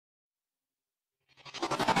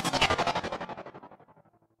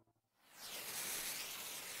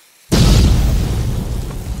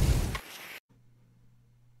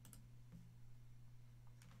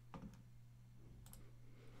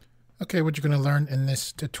Okay, what you're going to learn in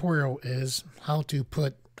this tutorial is how to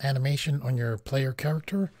put animation on your player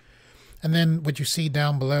character. And then what you see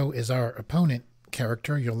down below is our opponent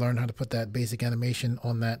character. You'll learn how to put that basic animation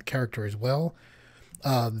on that character as well.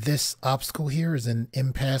 This obstacle here is an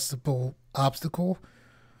impassable obstacle.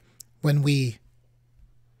 When we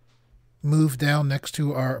move down next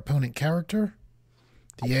to our opponent character,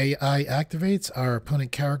 the AI activates, our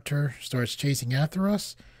opponent character starts chasing after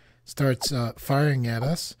us, starts firing at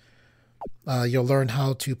us. You'll learn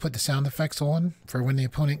how to put the sound effects on for when the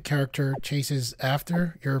opponent character chases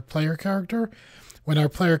after your player character. When our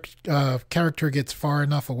player character gets far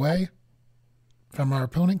enough away from our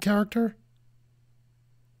opponent character,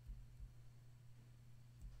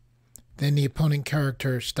 then the opponent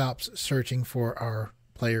character stops searching for our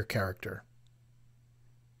player character.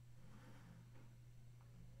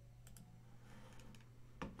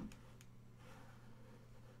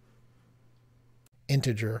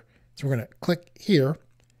 Integer. So we're going to click here.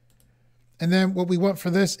 And then what we want for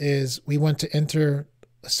this is we want to enter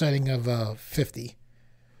a setting of 50.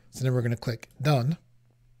 So then we're going to click done.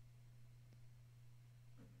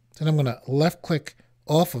 So then I'm going to left click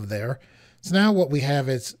off of there. So now what we have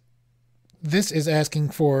is this is asking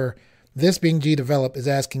for, this being Gdevelop is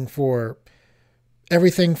asking for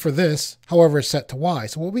everything for this, however it's set to Y.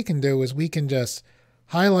 So what we can do is we can just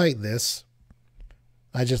highlight this.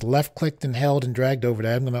 I just left clicked and held and dragged over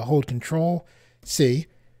that. I'm going to hold Control C,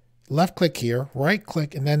 left click here, right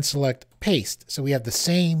click, and then select paste. So we have the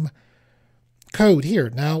same code here.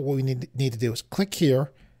 Now what we need to do is click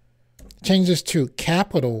here, change this to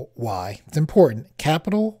capital Y. It's important,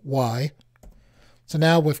 capital Y. So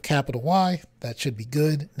now with capital Y, that should be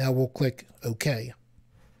good. Now we'll click OK.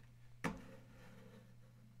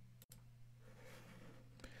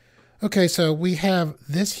 Okay, so we have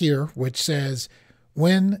this here, which says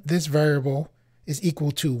when this variable is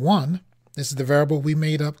equal to 1, this is the variable we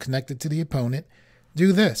made up connected to the opponent,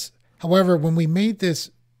 do this. However, when we made this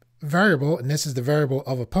variable, and this is the variable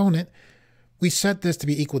of opponent, we set this to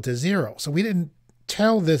be equal to 0. So we didn't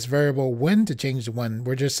tell this variable when to change to 1.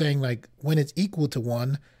 We're just saying, like, when it's equal to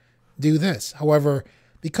 1, do this. However,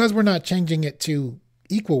 because we're not changing it to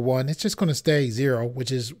equal 1, it's just going to stay 0, which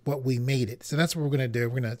is what we made it. So that's what we're going to do.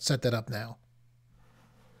 We're going to set that up now.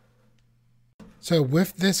 So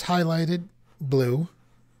with this highlighted blue,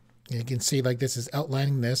 you can see like this is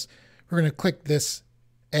outlining this. We're going to click this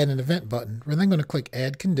add an event button. We're then going to click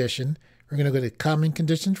add condition. We're going to go to common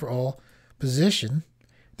conditions for all, position.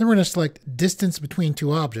 Then we're going to select distance between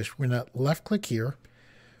two objects. We're going to left click here.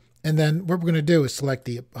 And then what we're going to do is select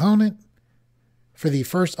the opponent for the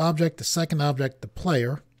first object, the second object, the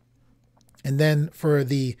player. And then for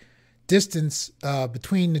the distance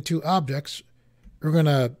between the two objects, we're going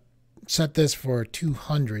to set this for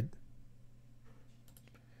 200.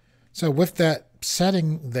 So with that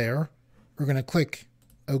setting there, we're going to click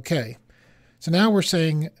OK. So now we're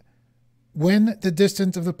saying when the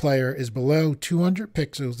distance of the player is below 200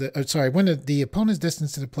 pixels, when the opponent's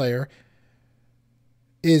distance to the player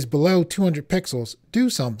is below 200 pixels, do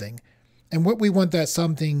something. And what we want that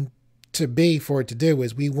something to be for it to do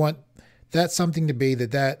is we want that something to be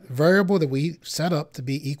that variable that we set up to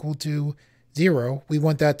be equal to 0, we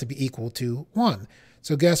want that to be equal to 1.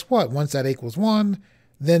 So guess what? Once that equals 1,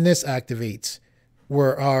 then this activates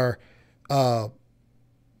where our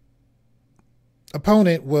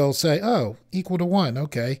opponent will say, oh, equal to 1.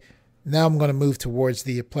 Okay, now I'm going to move towards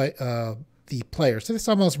the player. So this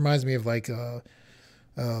almost reminds me of like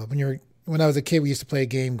when I was a kid, we used to play a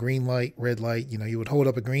game, green light, red light. You know, you would hold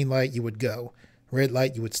up a green light, you would go. Red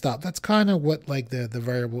light, you would stop. That's kind of what like the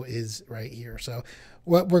variable is right here. So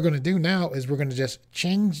what we're going to do now is we're going to just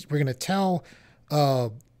change. We're going to tell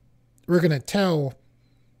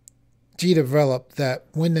Gdevelop that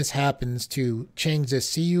when this happens to change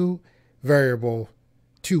this CU variable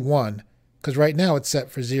to 1, because right now it's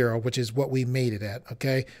set for 0, which is what we made it at.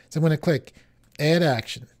 Okay, so I'm going to click add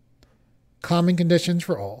action, common conditions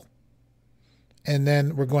for all, and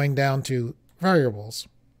then we're going down to variables.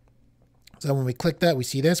 So when we click that, we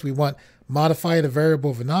see this. We want modify the variable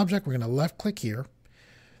of an object. We're going to left click here.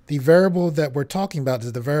 The variable that we're talking about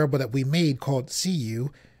is the variable that we made called CU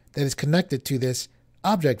that is connected to this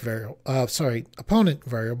object variable, opponent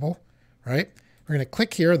variable, right? We're going to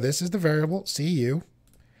click here. This is the variable CU.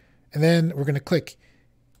 And then we're going to click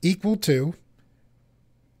equal to,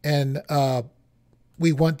 and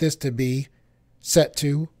we want this to be set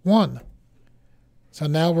to 1. So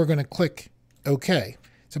now we're going to click OK.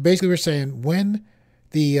 So basically we're saying when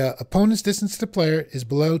the opponent's distance to the player is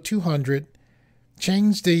below 200,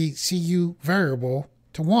 change the CU variable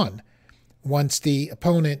to 1. Once the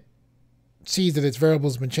opponent sees that its variable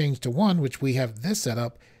has been changed to 1, which we have this set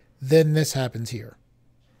up, then this happens here.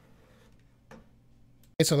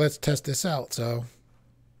 Okay, so let's test this out. So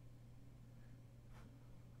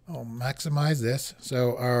I'll maximize this.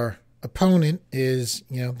 So our opponent is,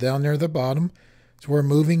 down near the bottom. So we're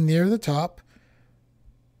moving near the top.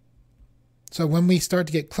 So when we start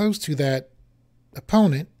to get close to that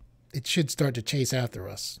opponent, it should start to chase after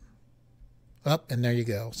us. Up, and there you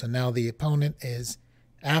go. So now the opponent is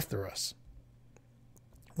after us,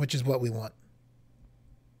 which is what we want.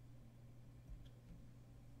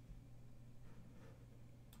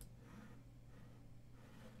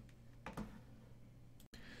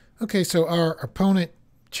 Okay, so our opponent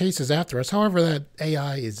chases after us. However, that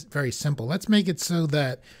AI is very simple. Let's make it so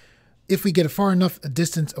that if we get a far enough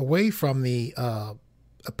distance away from the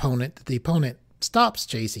opponent stops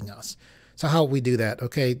chasing us. So how we do that?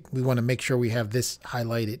 Okay, we want to make sure we have this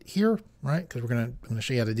highlighted here, right? Because I'm going to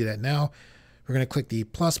show you how to do that now. We're going to click the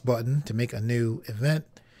plus button to make a new event.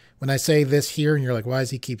 When I say this here and you're like, why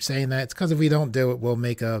does he keep saying that? It's because if we don't do it, we'll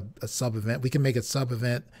make a sub event. We can make a sub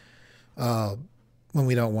event when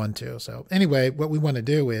we don't want to. So anyway, what we want to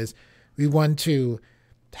do is we want to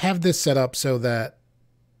have this set up so that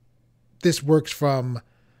this works from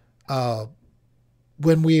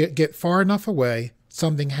when we get far enough away,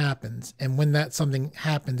 something happens. And when that something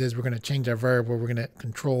happens is we're going to change our variable. We're going to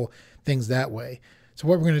control things that way. So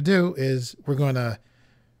what we're going to do is we're going to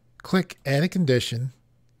click add a condition,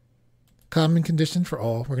 common condition for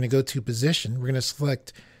all. We're going to go to position. We're going to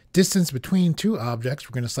select distance between two objects.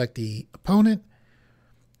 We're going to select the opponent.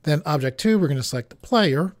 Then object 2, we're going to select the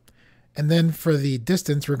player. And then for the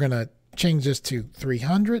distance, we're going to change this to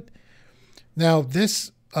 300. Now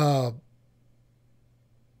this, what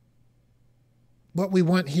we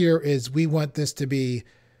want here is we want this to be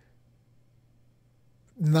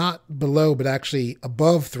not below, but actually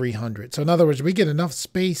above 300. So in other words, we get enough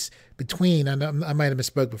space between, I might have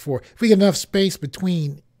misspoke before, if we get enough space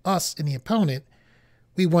between us and the opponent,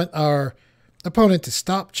 we want our opponent to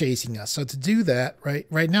stop chasing us. So to do that,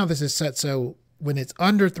 right now this is set so when it's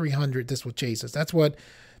under 300, this will chase us. That's what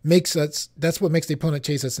makes the opponent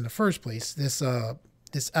chase us in the first place. This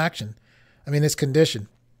condition.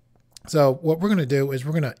 So what we're going to do is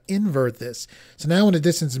we're going to invert this. So now when the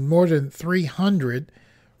distance is more than 300,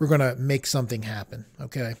 we're going to make something happen.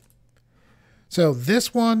 Okay. So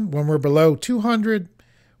this one, when we're below 200,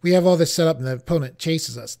 we have all this set up and the opponent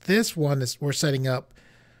chases us. This one is we're setting up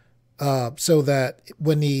so that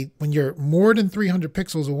when you're more than 300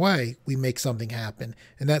 pixels away, we make something happen.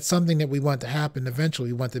 And that's something that we want to happen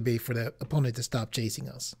eventually. We want to be for the opponent to stop chasing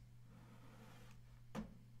us.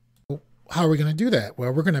 How are we going to do that?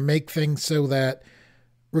 Well, we're going to make things so that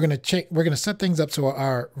we're going to set things up so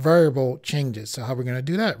our variable changes. So how we're going to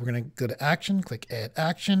do that? We're going to go to action, click add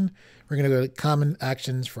action. We're going to go to common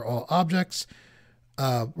actions for all objects.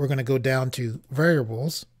 We're going to go down to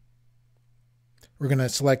variables. We're going to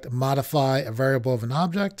select modify a variable of an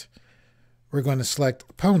object. We're going to select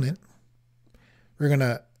opponent. We're going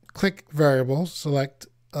to click variable, select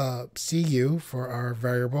CU for our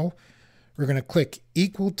variable. We're going to click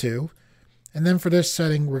equal to, and then for this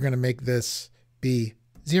setting, we're going to make this be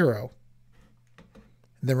 0.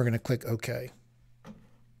 And then we're going to click OK.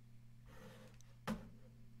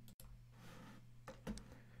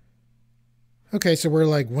 Okay, so we're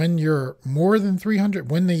like when you're more than 300,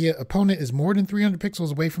 when the opponent is more than 300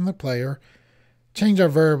 pixels away from the player, change our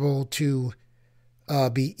variable to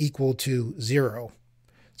be equal to 0.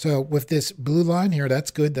 So with this blue line here,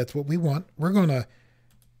 that's good. That's what we want. We're going to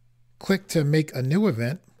click to make a new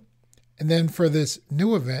event. And then for this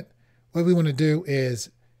new event, what we want to do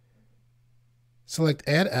is select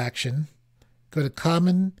add action, go to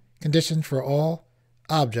common conditions for all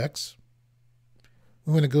objects.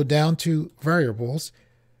 We want to go down to variables.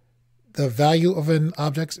 The value of an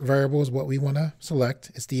object's variable is what we want to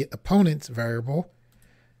select. It's the opponent's variable.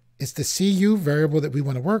 It's the CU variable that we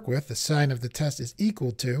want to work with. The sign of the test is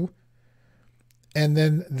equal to. And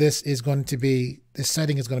then this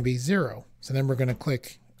setting is going to be 0. So then we're going to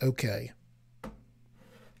click OK.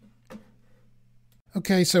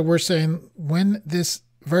 Okay, so we're saying when this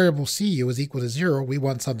variable CU is equal to 0, we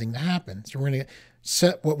want something to happen. So we're going to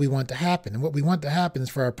set what we want to happen. And what we want to happen is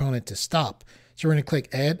for our opponent to stop. So we're going to click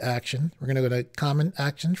add action. We're going to go to common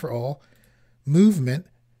actions for all, movement,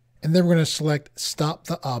 and then we're going to select stop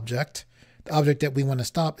the object. The object that we want to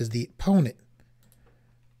stop is the opponent.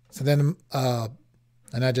 So then,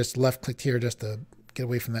 and I just left clicked here just to get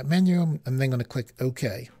away from that menu. I'm then going to click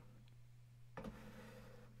OK.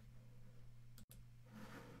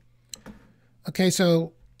 Okay,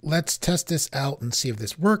 so let's test this out and see if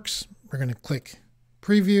this works. We're going to click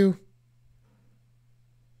preview.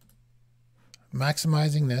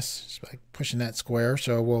 maximizing this just by pushing that square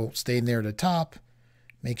so we'll stay near the top.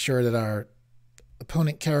 Make sure that our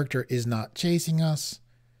opponent character is not chasing us.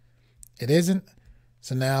 It isn't.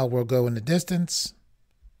 So now we'll go in the distance.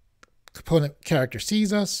 Opponent character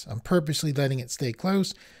sees us. I'm purposely letting it stay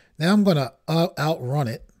close. Now I'm going to outrun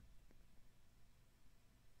it.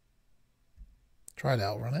 Try to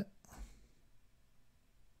outrun it.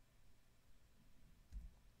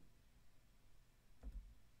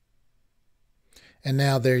 And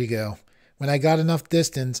now there you go. When I got enough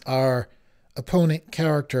distance, our opponent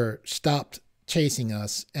character stopped chasing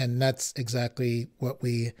us, and that's exactly what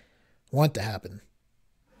we want to happen.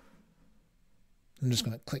 I'm just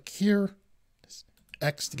going to click here,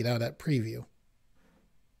 X to get out of that preview.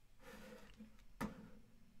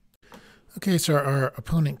 Okay, so our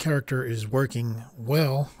opponent character is working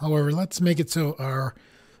well. However, let's make it so our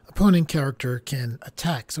opponent character can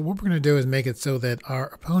attack. So what we're going to do is make it so that our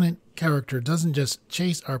opponent character doesn't just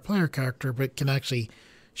chase our player character, but can actually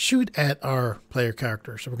shoot at our player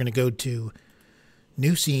character. So we're going to go to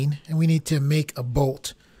New Scene, and we need to make a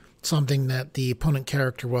bolt, something that the opponent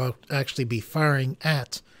character will actually be firing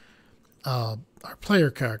at our player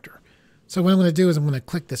character. So what I'm going to do is I'm going to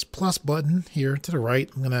click this plus button here to the right.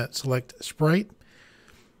 I'm going to select Sprite.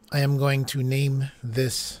 I am going to name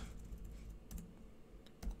this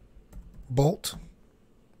Bolt.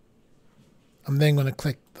 I'm then going to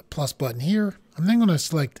click the plus button here. I'm then going to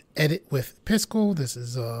select Edit with Piskel. This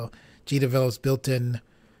is Gdevelop's built-in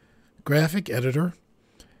graphic editor.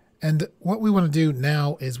 And what we want to do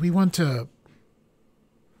now is we want to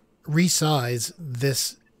resize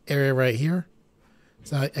this area right here.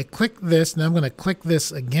 So I click this, and I'm going to click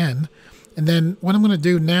this again. And then what I'm going to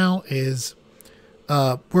do now is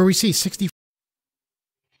where we see 60